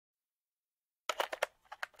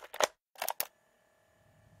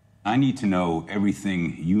I need to know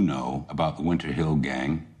everything you know about the Winter Hill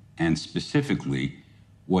Gang, and specifically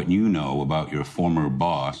what you know about your former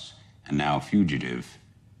boss and now fugitive,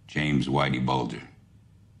 James Whitey Bulger.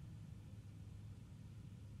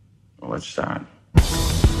 Well, let's start.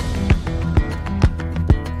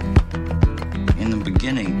 In the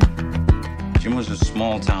beginning, Jim was a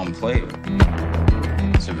small-town player.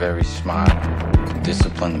 He's a very smart,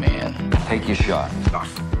 disciplined man. Take your shot,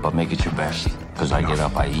 but make it your best. Because I get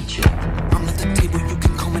up, I eat you. And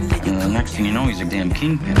the next thing you know, he's a damn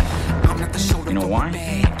kingpin. You know why?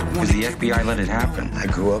 Because the FBI let it happen. I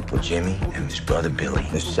grew up with Jimmy and his brother Billy,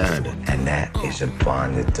 the senator. And that is a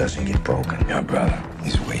bond that doesn't get broken. Your brother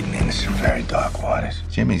is wading into some very dark waters.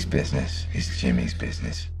 Jimmy's business is Jimmy's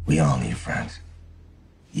business. We all need friends.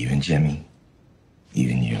 Even Jimmy.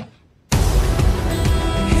 Even you.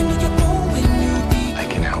 I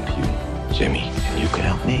can help you, Jimmy, and you can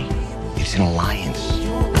help me. It's an alliance.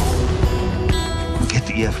 We get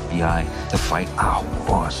the FBI to fight our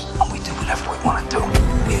wars, and we do whatever we want to do.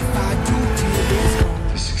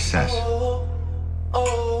 For success.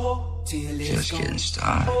 Just getting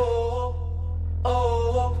started.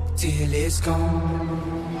 Till it's gone.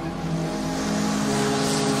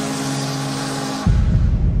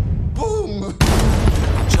 Boom!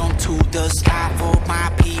 I jump to the sky for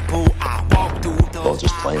my people. I walk through the Well,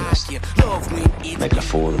 just playing this. Making a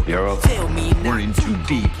fool of the Bureau. We're in too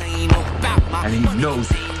deep. And he knows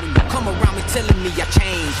it. Come around me telling me I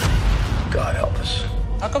changed. God help us.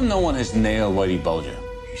 How come no one has nailed Whitey Bulger?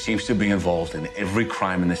 He seems to be involved in every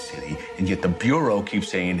crime in the city, and yet the Bureau keeps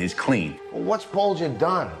saying he's clean. Well, what's Bulger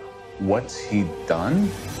done? What's he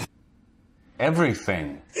done?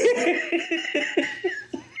 Everything.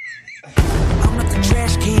 I'm not the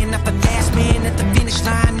trash can, not the last man at the finish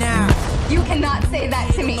line now. You cannot say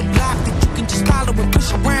that to me. A block that you can just follow and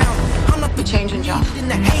push around. I'm not the changing job in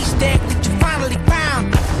the haystack that you finally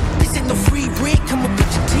found. This ain't no free rent. Come and put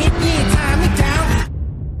your 10 year time me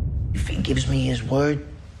down. If he gives me his word,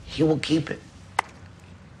 he will keep it.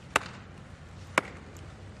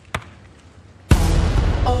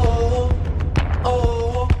 Oh,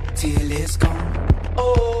 oh, till it's gone.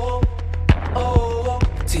 Oh, oh,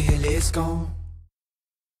 till it's gone.